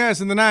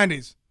TBS in the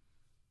 90s.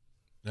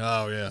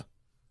 Oh, yeah.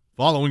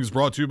 Following is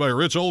brought to you by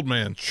Rich Old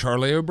Man.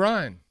 Charlie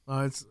O'Brien.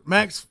 It's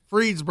Max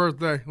Fried's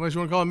birthday, unless you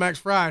want to call him Max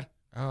Fried.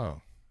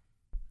 Oh.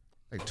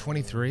 Like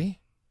 23?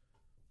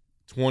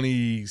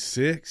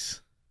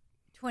 26?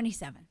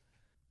 27.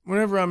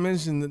 Whenever I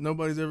mention that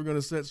nobody's ever going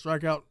to set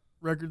strikeout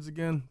records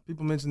again,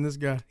 people mention this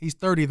guy. He's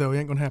 30, though. He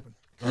ain't going to happen.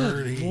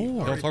 30.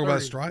 Don't talk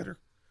about Strider.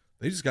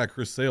 They just got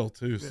Chris Sale,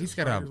 too. So. He's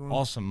got an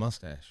awesome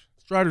mustache.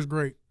 Strider's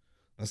great.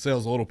 That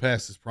Sale's a little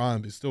past his prime,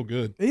 but he's still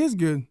good. He is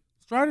good.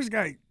 Strider's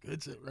got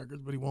good set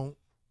records, but he won't.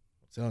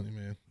 I'm telling you,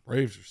 man.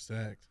 Braves are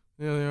stacked.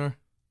 Yeah, they are.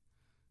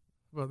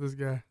 How about this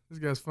guy? This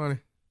guy's funny.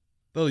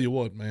 Tell you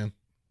what, man.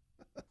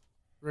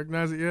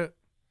 Recognize it yet?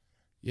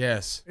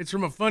 Yes. It's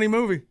from a funny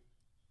movie.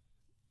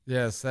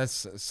 Yes,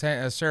 that's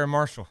Sarah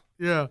Marshall.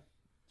 Yeah.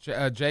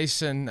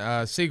 Jason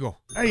Segel.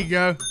 There you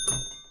go.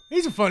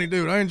 He's a funny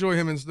dude. I enjoy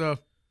him and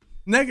stuff.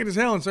 Naked as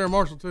Hell and Sarah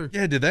Marshall, too.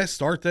 Yeah, did that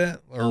start that?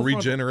 Or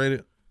regenerate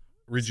it?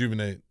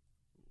 Rejuvenate?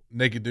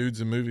 Naked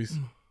dudes in movies?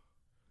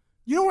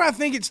 You know where I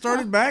think it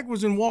started back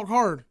was in Walk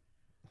Hard.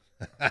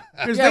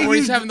 Yeah, where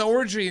he's having the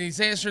orgy and he's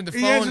answering the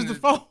phone. He answers the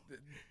phone.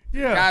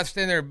 Yeah. Guy's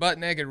standing there butt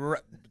naked.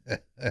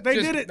 They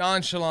did it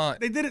nonchalant.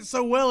 They did it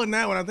so well in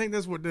that one. I think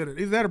that's what did it.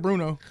 Either that or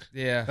Bruno.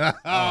 Yeah.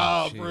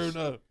 Oh,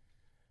 Bruno.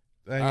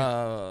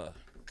 Dang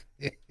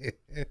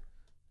it.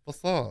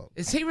 What's up?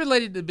 Is he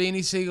related to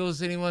Beanie Siegel?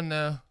 Does anyone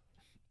know?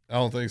 I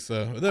don't think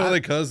so. They're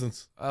they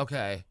cousins.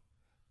 Okay.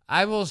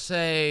 I will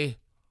say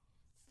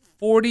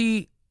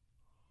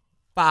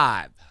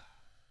 45.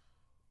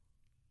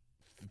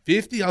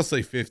 50? I'll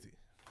say 50.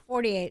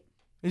 48.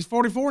 He's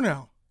 44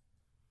 now.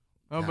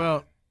 How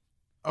about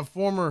a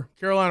former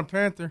Carolina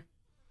Panther,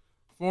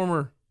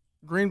 former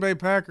Green Bay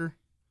Packer,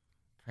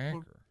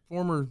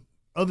 former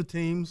other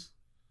teams,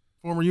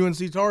 former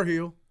UNC Tar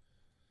Heel.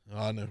 Oh,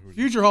 I know who.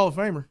 Future Hall of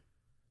Famer.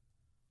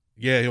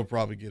 Yeah, he'll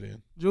probably get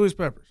in. Julius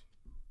Peppers.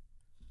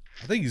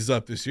 I think he's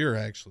up this year,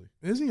 actually.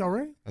 Is he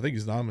already? I think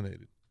he's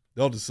nominated.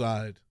 They'll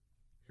decide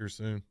here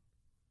soon.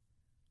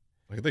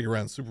 Like, I think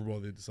around the Super Bowl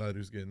they decide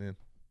who's getting in.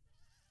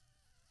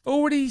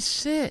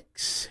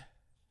 46.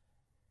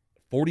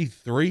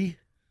 43?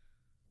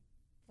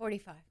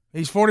 45.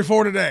 He's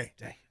 44 today.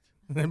 Dang.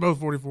 They're both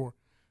 44.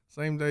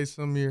 Same day,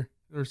 some year.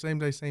 Or same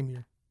day, same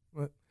year.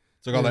 But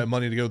took all that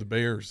money to go to the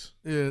Bears.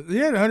 Yeah, he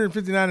had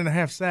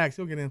 159.5 sacks.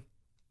 He'll get in.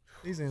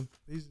 He's in.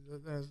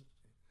 That's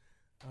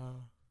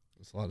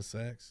a lot of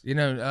sacks. You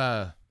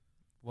know,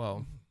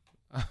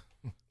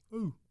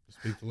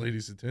 Speak the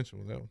ladies' attention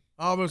with that one.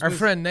 Our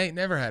friend Nate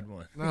never had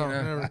one. No,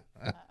 never.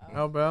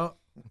 How about?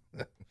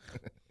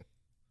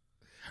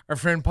 Our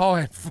friend Paul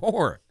had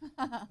 4.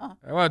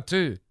 Well,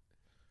 2.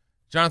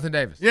 Jonathan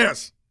Davis.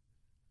 Yes.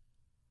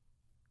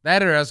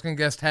 That or I was going to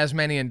guess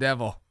Tasmanian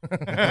Devil.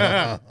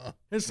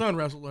 His son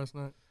wrestled last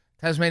night.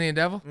 Tasmanian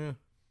Devil? Yeah.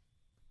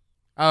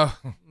 Oh.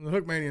 The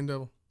Hookmanian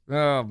Devil.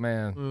 Oh,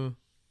 man.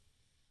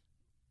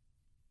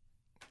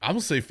 I'm going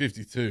to say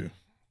 52.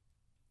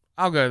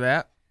 I'll go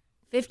that.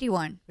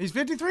 51. He's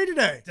 53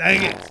 today.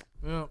 Dang it.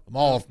 Yeah. I'm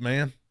off,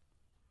 man.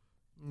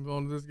 I'm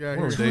going to this guy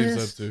what here. What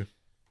Dave's up to?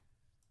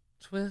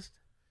 Twist.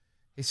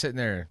 He's sitting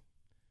there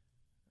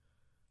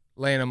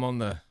laying them on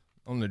the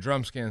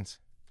drum skins.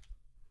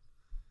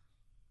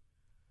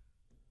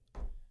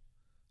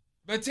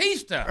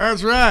 Batista.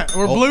 That's right.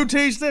 Or Blue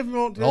Tista if you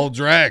want to. Old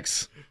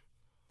Drax.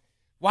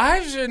 Why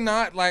is there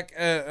not like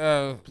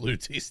a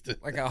Bautista,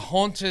 like a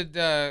haunted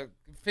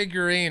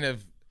figurine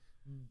of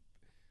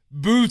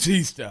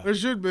Bautista? There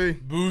should be.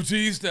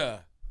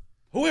 Bautista.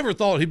 Whoever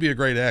thought he'd be a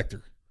great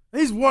actor?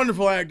 He's a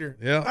wonderful actor.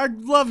 Yeah. I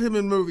love him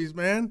in movies,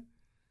 man.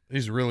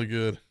 He's really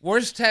good.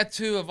 Worst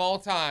tattoo of all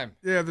time.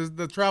 Yeah,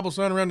 the tribal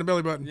sun around the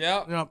belly button.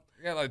 Yep. You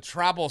got like a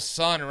tribal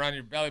sun around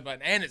your belly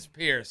button, and it's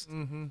pierced.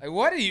 Like,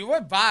 what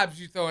vibes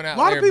you throwing out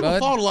there, A lot of people bud?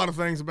 thought a lot of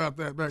things about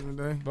that back in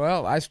the day.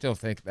 Well, I still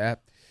think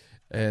that.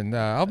 And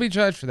I'll be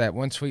judged for that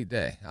one sweet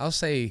day. I'll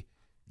say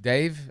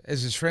Dave,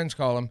 as his friends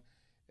call him,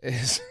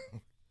 is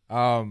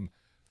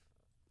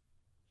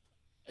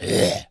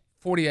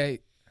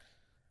 48.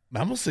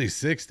 I'm going to say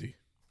 60.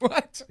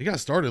 What? He got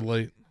started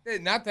late.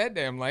 Not that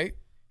damn late.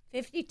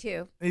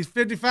 52. He's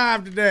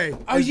 55 today.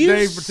 Are That's you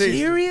Dave Bautista.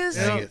 serious?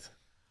 Dang it.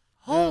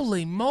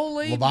 Holy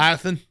moly.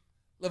 Leviathan.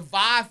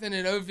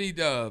 And OV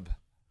Dub.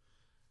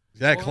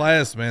 That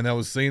class, man. That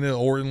was Cena,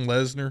 Orton,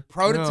 Lesnar.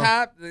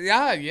 Prototype.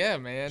 Yeah,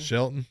 man.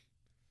 Shelton.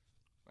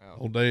 Wow.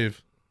 Old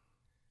Dave.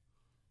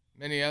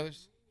 Many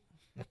others.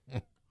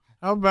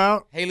 How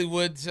about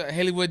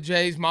Haleywood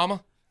J's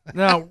mama?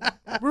 Now,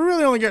 we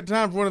really only got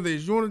time for one of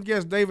these. You want to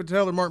guess David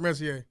Tell or Mark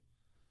Messier?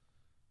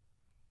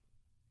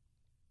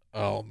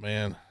 Oh,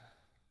 man.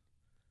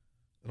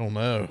 I don't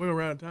know. We don't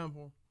run out of time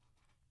for him.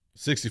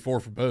 64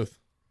 for both.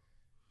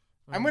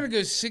 I'm going to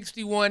go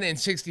 61 and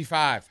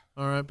 65.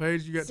 All right,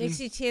 Paige, you got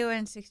 62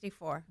 and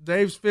 64.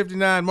 Dave's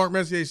 59, Mark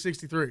Messier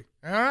 63.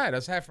 All right,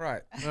 that's half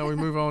right. Now we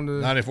move on to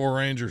 94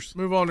 Rangers.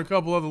 Move on to a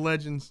couple other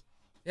legends.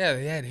 Yeah,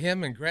 they had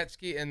him and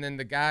Gretzky, and then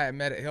the guy I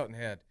met at Hilton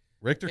Head.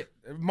 Richter?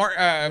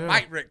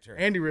 Mike Richter.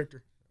 Andy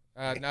Richter.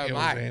 No, It was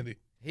Mike. Andy.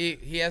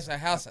 He has a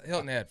house at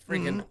Hilton Head.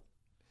 Freaking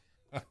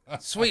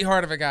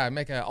sweetheart of a guy.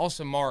 Make an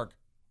awesome mark.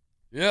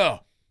 Yeah.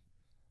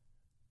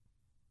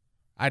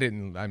 It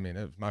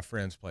was my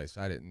friend's place.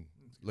 I didn't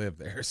live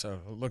there, so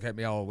look at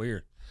me all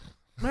weird.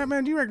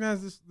 Man, do you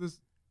recognize this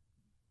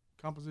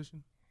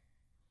composition?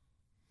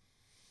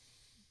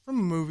 From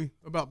a movie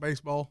about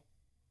baseball.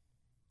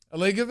 A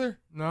league of there?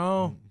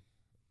 No.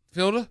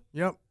 Fielder?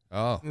 Yep.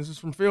 Oh. This is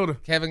from Fielder.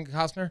 Kevin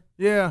Costner?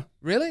 Yeah.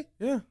 Really?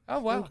 Yeah. Oh,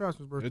 wow. Kevin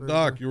Costner's birthday. Good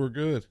doc. You were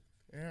good.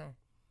 Yeah.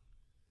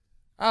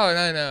 Oh,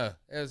 no.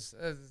 It was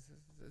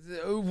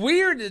a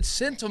weird and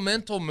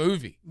sentimental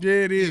movie.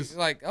 Yeah, it is. It's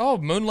like, oh,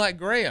 Moonlight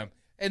Graham.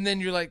 And then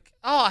you're like,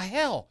 oh,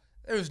 hell.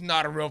 There's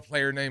not a real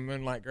player named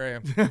Moonlight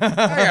Graham. That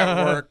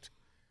got worked.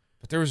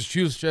 But there was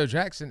Shoeless Joe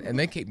Jackson, and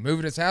they keep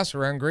moving his house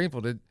around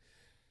Greenville.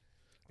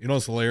 You know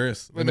what's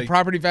hilarious? When the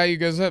property value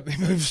goes up, they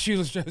move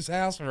Shoeless Joe's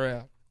house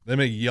around. They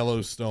make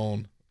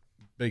Yellowstone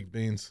baked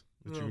beans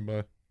that you can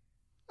buy.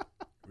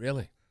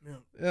 Really?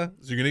 Yeah.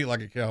 So you can eat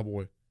like a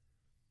cowboy.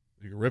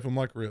 You can rip them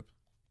like rip.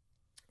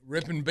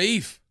 Ripping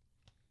beef.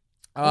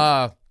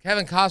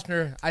 Kevin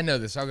Costner, I know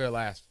this. I'll go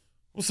last.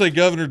 We'll say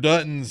Governor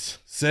Dutton's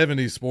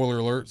 70s. Spoiler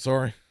alert.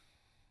 Sorry.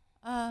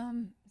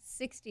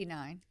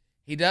 69.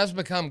 He does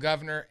become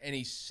governor, and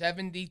he's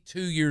 72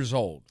 years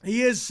old.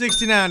 He is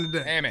 69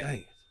 today. Damn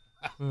it.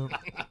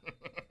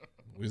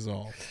 We's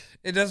all.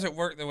 It doesn't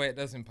work the way it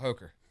does in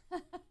poker.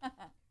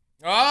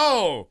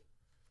 Oh,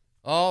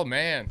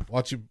 man.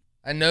 Watch you.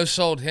 I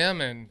no-sold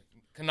him in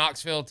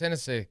Knoxville,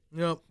 Tennessee.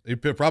 Yep. He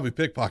probably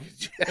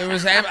pickpocketed you.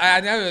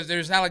 I know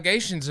there's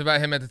allegations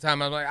about him at the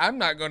time. I'm like, I'm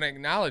not going to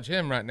acknowledge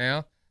him right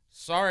now.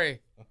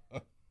 Sorry,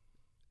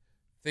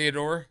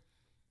 Theodore.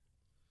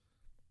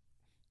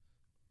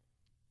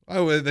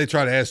 Oh, they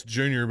try to ask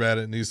Junior about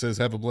it, and he says,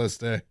 "Have a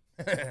blessed day."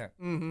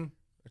 Mm-hmm.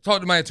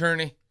 Talk to my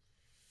attorney.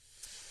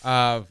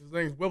 His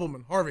name's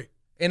Wibbleman, Harvey.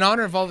 In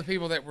honor of all the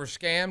people that were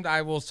scammed,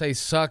 I will say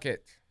suck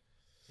it.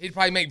 He'd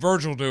probably make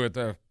Virgil do it,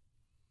 though.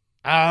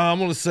 I'm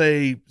going to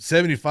say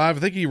 75. I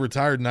think he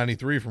retired in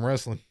 93 from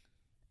wrestling.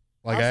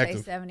 I'll active.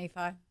 say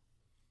 75.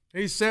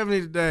 He's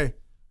 70 today.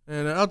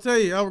 And I'll tell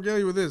you, I'll regale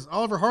you with this.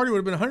 Oliver Hardy would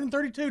have been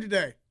 132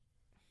 today.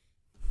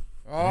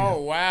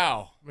 Oh,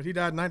 wow. But he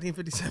died in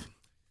 1957.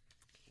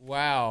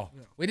 Wow.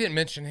 Yeah. We didn't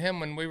mention him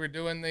when we were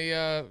doing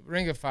the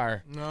Ring of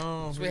Fire.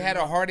 No. So we had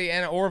a Hardy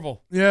and an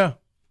Orville. Yeah.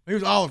 He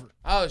was Oliver.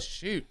 Oh,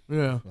 shoot.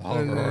 Yeah.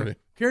 Oliver Hardy.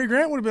 Cary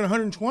Grant would have been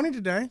 120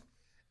 today.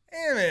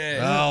 Damn it.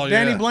 Oh,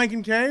 Danny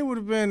Blanken-K would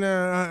have been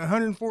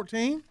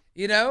 114.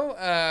 You know,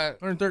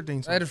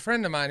 113. I had a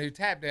friend of mine who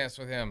tap danced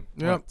with him.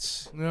 Yep.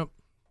 Once. Yep.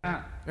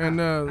 And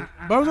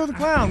Bozo the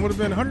Clown would have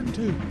been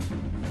 102.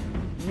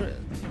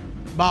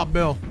 Bob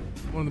Bell,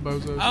 one of the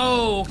Bozos.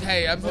 Oh,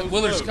 okay.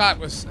 Willard Scott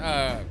was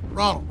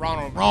Ronald.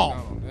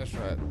 Ronald. That's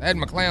right. I had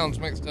my clowns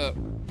mixed up.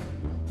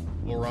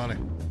 Little Ronnie.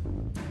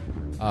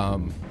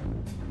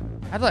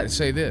 I'd like to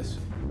say this.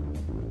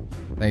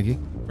 Thank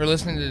you for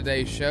listening to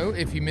today's show.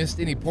 If you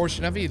missed any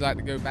portion of it, you'd like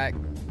to go back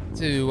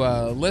to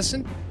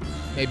listen.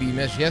 Maybe you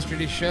missed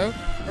yesterday's show,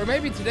 or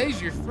maybe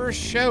today's your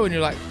first show and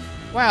you're like,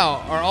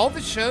 wow, are all the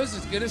shows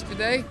as good as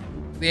today?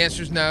 The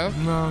answer is no.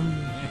 No.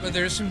 But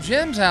there's some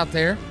gems out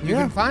there. You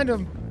can find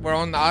them. We're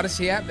on the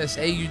Odyssey app. That's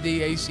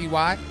AUDACY.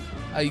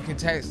 You can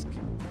text.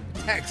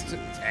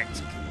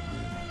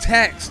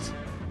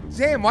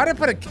 Damn, why did I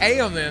put a K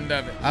on the end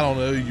of it? I don't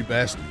know, you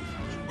bastard.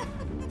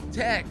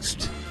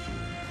 Text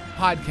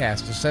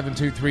podcast to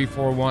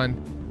 72341.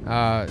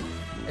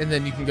 And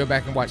then you can go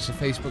back and watch the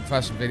Facebook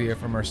Fuss video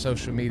from our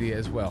social media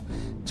as well.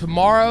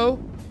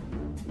 Tomorrow,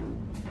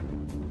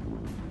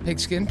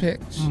 Pigskin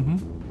Picks.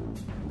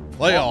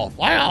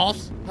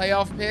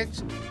 Playoff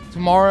picks.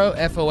 Tomorrow,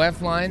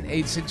 FOF line,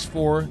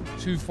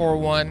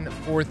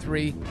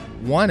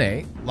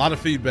 864-241-4318. A lot of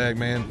feedback,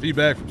 man.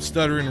 Feedback from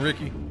Stuttering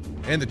Ricky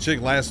and the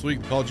chick last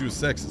week that called you a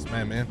sexist,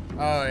 man.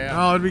 Oh, yeah.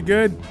 Oh, it'd be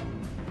good.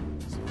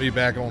 Some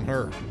feedback on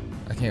her.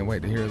 I can't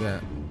wait to hear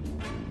that.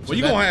 Well,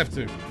 you're going to have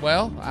to.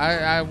 Well,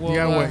 I will. You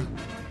gotta wait.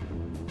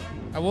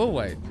 I will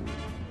wait.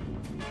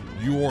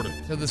 You order.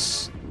 Till the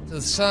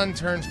sun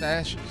turns to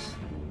ashes.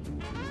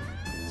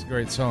 It's a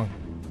great song.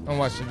 Don't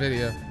watch the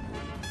video.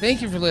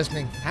 Thank you for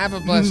listening. Have a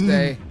blessed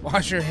day.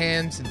 Wash your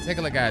hands and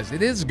tickle it, guys.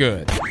 It is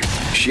good.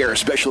 Share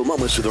special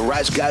moments with the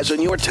Rise Guys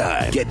on your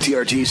time. Get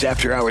TRT's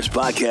After Hours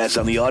podcast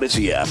on the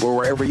Odyssey app or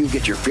wherever you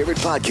get your favorite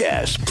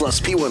podcasts. Plus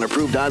P1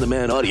 approved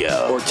on-demand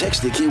audio. Or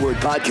text the keyword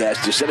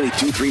podcast to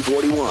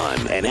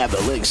 72341 and have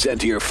the link sent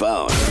to your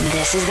phone.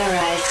 This is the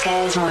Rise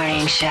Guys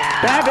Morning Show.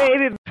 Bye,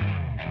 baby.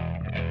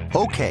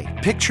 Okay,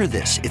 picture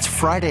this. It's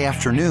Friday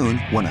afternoon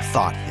when a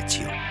thought hits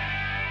you.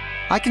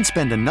 I can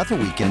spend another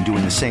weekend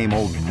doing the same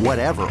old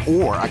whatever,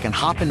 or I can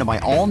hop into my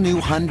all-new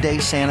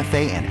Hyundai Santa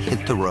Fe and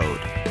hit the road.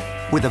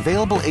 With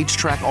available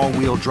H-Track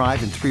all-wheel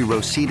drive and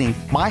 3-row seating,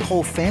 my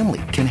whole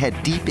family can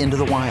head deep into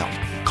the wild.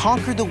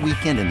 Conquer the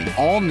weekend in the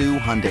all-new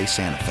Hyundai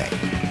Santa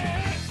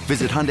Fe.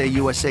 Visit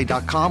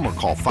HyundaiUSA.com or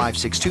call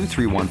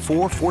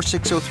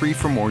 562-314-4603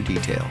 for more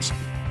details.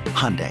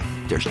 Hyundai,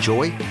 there's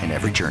joy in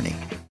every journey.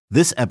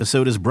 This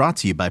episode is brought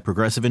to you by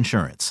Progressive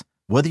Insurance.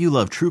 Whether you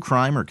love true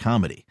crime or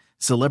comedy,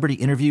 celebrity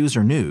interviews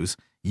or news,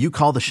 you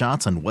call the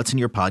shots on what's in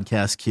your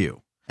podcast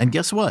queue. And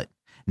guess what?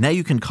 Now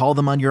you can call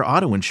them on your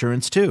auto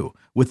insurance too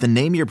with the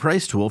Name Your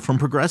Price tool from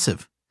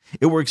Progressive.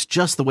 It works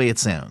just the way it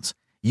sounds.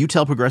 You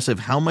tell Progressive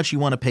how much you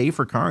want to pay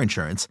for car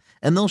insurance,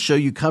 and they'll show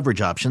you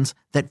coverage options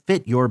that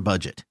fit your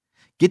budget.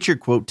 Get your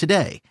quote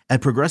today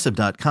at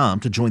Progressive.com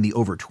to join the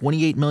over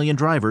 28 million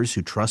drivers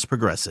who trust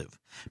Progressive.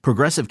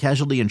 Progressive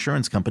Casualty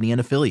Insurance Company and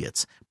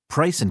Affiliates.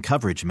 Price and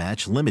coverage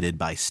match limited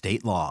by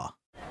state law.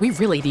 We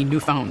really need new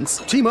phones.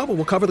 T-Mobile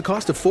will cover the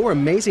cost of 4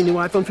 amazing new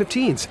iPhone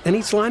 15s, and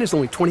each line is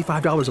only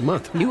 $25 a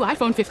month. New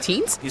iPhone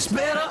 15s? It's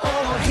better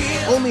over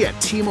here. Only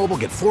at T-Mobile,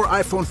 get 4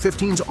 iPhone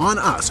 15s on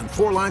us and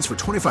 4 lines for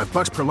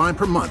 $25 per line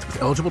per month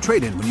with eligible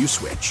trade-in when you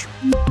switch.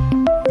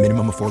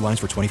 Minimum of 4 lines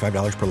for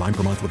 $25 per line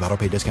per month with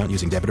autopay discount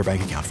using debit or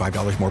bank account.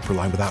 $5 more per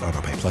line without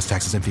autopay, plus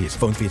taxes and fees.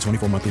 Phone fee at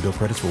 24 monthly bill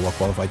credits for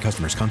well-qualified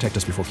customers. Contact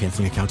us before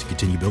canceling account to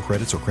continue bill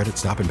credits or credit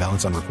stop and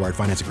balance on required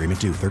finance agreement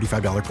due.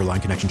 $35 per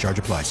line connection charge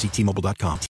applies. See T-Mobile.com.